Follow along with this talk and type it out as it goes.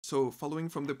So following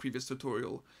from the previous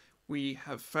tutorial, we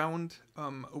have found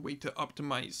a way to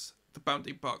optimize the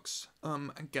bounding box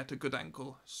and get a good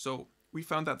angle. So we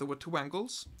found that there were two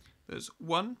angles. There's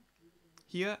one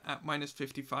here at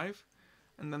 -55,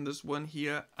 and then there's one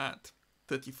here at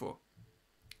 34.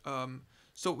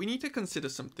 So we need to consider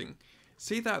something.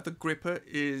 Say that the gripper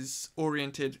is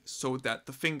oriented so that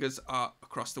the fingers are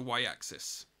across the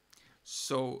y-axis.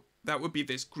 So that would be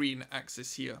this green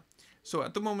axis here. So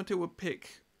at the moment it would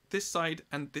pick this side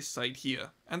and this side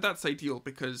here. And that's ideal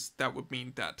because that would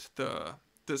mean that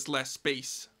there's less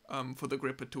space for the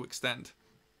gripper to extend.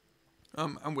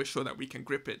 And we're sure that we can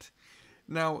grip it.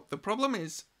 Now, the problem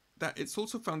is that it's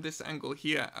also found this angle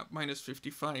here at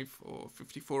 -55 or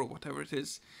 54 or whatever it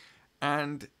is.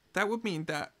 And that would mean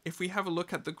that if we have a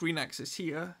look at the green axis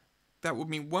here, that would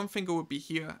mean one finger would be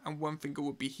here and one finger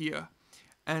would be here.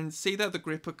 And say that the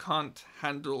gripper can't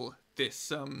handle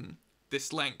this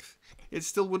this length. It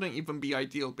still wouldn't even be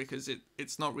ideal because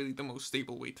it's not really the most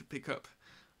stable way to pick up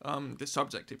this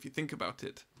object if you think about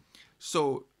it.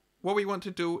 So what we want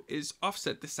to do is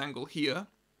offset this angle here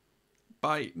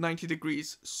by 90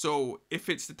 degrees. So if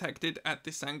it's detected at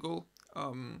this angle,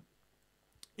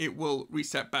 it will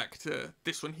reset back to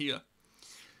this one here.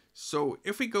 So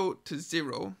if we go to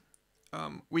 0,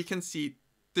 we can see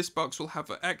this box will have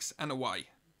an X and a Y.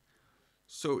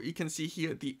 So you can see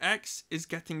here the X is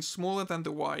getting smaller than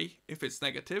the Y if it's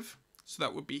negative. So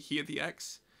that would be here the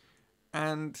X.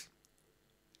 And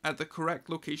at the correct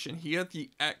location here,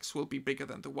 the X will be bigger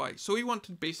than the Y. So we want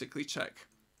to basically check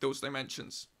those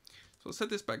dimensions. So I'll set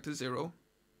this back to 0.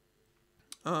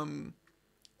 And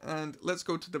let's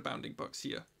go to the bounding box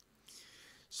here.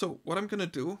 So what I'm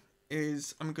going to do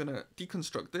is I'm going to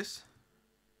deconstruct this.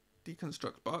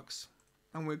 Deconstruct box.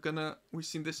 And we've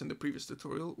seen this in the previous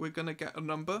tutorial. We're going to get a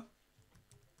number.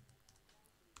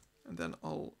 And then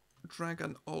I'll drag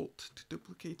an Alt to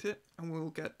duplicate it. And we'll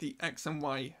get the X and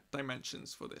Y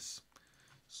dimensions for this.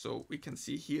 So we can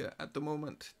see here at the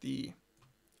moment the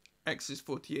X is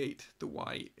 48, the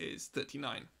Y is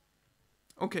 39.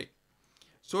 Okay,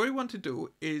 so what we want to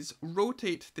do is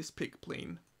rotate this pick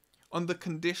plane on the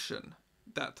condition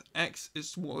that X is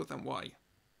smaller than Y.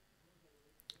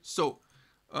 So,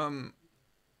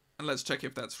 and let's check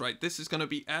if that's right. This is going to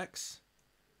be X,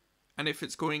 and if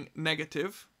it's going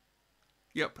negative,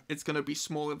 yep, it's going to be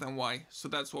smaller than Y. So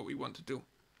that's what we want to do.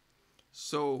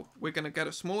 So we're going to get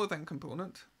a smaller than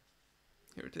component.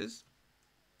 Here it is.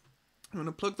 I'm going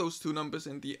to plug those two numbers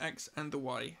in, the X and the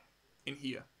Y, in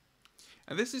here.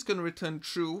 And this is going to return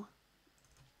true,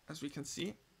 as we can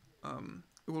see.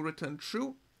 It will return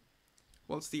true,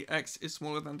 whilst the X is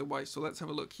smaller than the Y. So let's have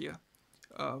a look here.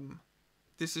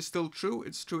 This is still true.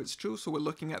 It's true. It's true. So we're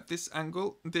looking at this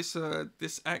angle. This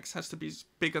X has to be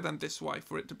bigger than this Y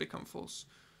for it to become false.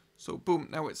 So boom,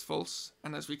 now it's false.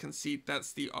 And as we can see,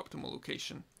 that's the optimal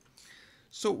location.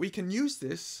 So we can use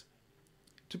this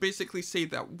to basically say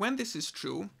that when this is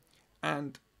true,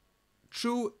 and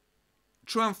true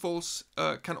and false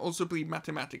can also be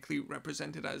mathematically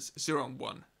represented as 0 and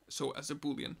 1, so as a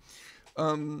Boolean.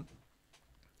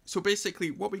 So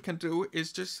basically what we can do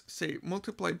is just say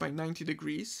multiply by 90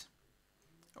 degrees,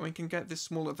 and we can get this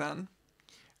smaller than,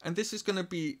 and this is going to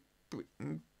be,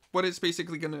 what it's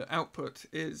basically going to output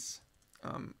is,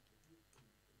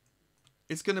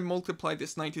 it's going to multiply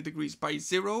this 90 degrees by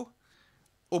 0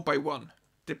 or by 1.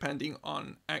 Depending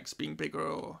on X being bigger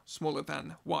or smaller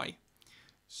than Y.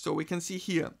 So we can see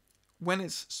here, when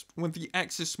the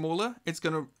X is smaller, it's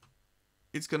gonna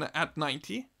add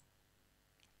 90.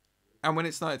 And when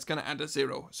it's not, it's gonna add a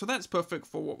 0. So that's perfect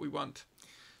for what we want.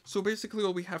 So basically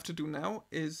all we have to do now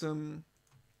is can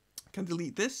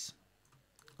delete this.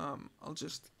 I'll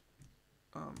just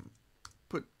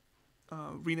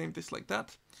rename this like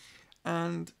that.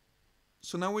 And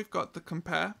so now we've got the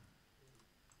compare.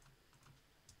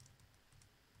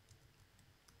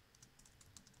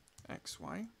 X,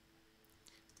 Y.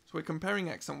 So we're comparing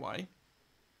X and Y.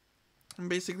 And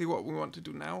basically what we want to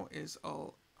do now is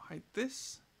I'll hide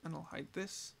this and I'll hide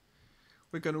this.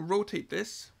 We're going to rotate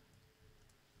this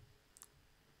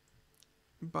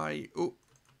by,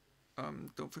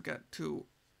 don't forget to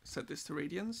set this to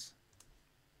radians.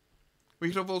 We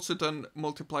could have also done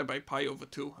multiply by pi over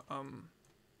 2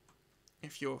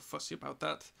 if you're fussy about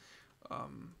that.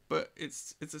 But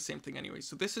it's the same thing anyway.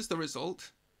 So this is the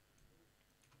result.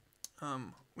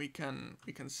 We can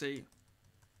say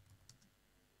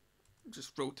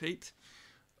just rotate,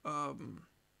 and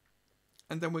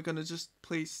then we're gonna just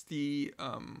place the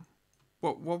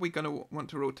what we're gonna want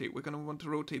to rotate. We're gonna want to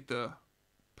rotate the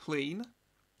plane,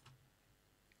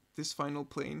 this final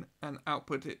plane, and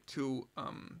output it to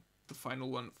the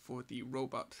final one for the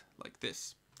robot, like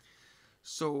this.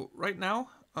 So right now,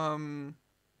 I'll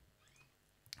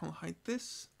hide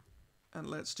this, and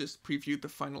let's just preview the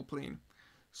final plane.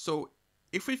 So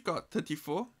if we've got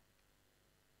 34,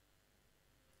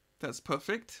 that's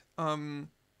perfect.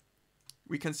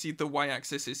 We can see the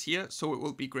y-axis is here, so it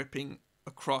will be gripping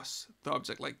across the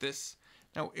object like this.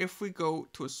 Now, if we go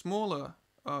to a smaller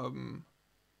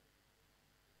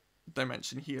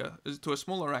dimension here, to a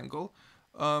smaller angle,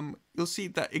 you'll see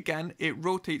that again it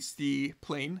rotates the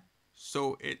plane,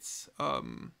 so it's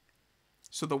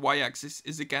so the y-axis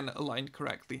is again aligned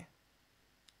correctly.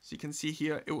 So you can see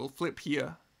here it will flip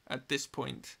here at this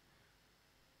point.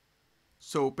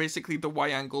 So basically the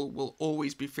y-angle will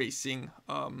always be facing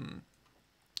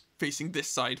facing this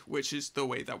side, which is the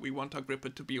way that we want our gripper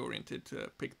to be oriented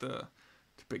to pick the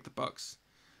bugs.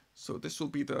 So this will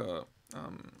be the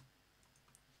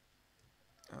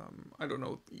I don't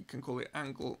know, you can call it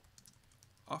angle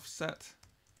offset.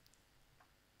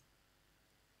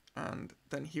 And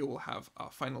then here we'll have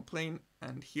our final plane,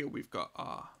 and here we've got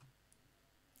our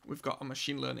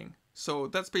machine learning. So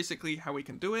that's basically how we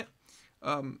can do it.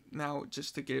 Now,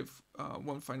 just to give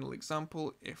one final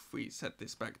example, if we set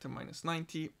this back to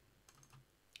 -90,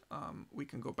 we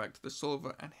can go back to the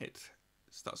solver and hit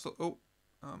start solver.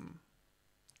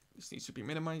 This needs to be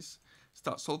minimized.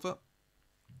 Start solver,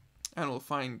 and we'll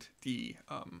find the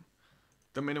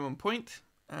minimum point,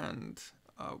 and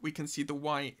we can see the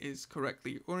y is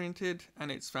correctly oriented,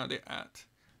 and it's found it at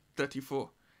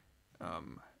 34.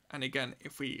 And again,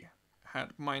 if we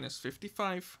had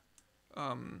 -55,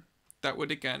 that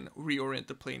would again reorient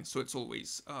the plane, so it's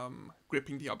always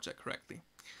gripping the object correctly.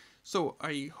 So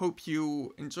I hope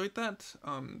you enjoyed that.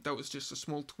 That was just a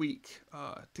small tweak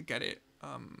to get it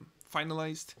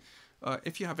finalized.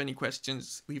 If you have any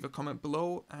questions, leave a comment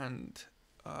below, and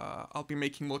I'll be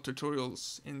making more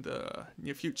tutorials in the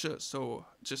near future, so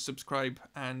just subscribe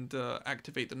and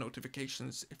activate the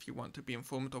notifications if you want to be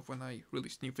informed of when I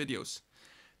release new videos.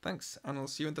 Thanks, and I'll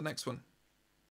see you in the next one.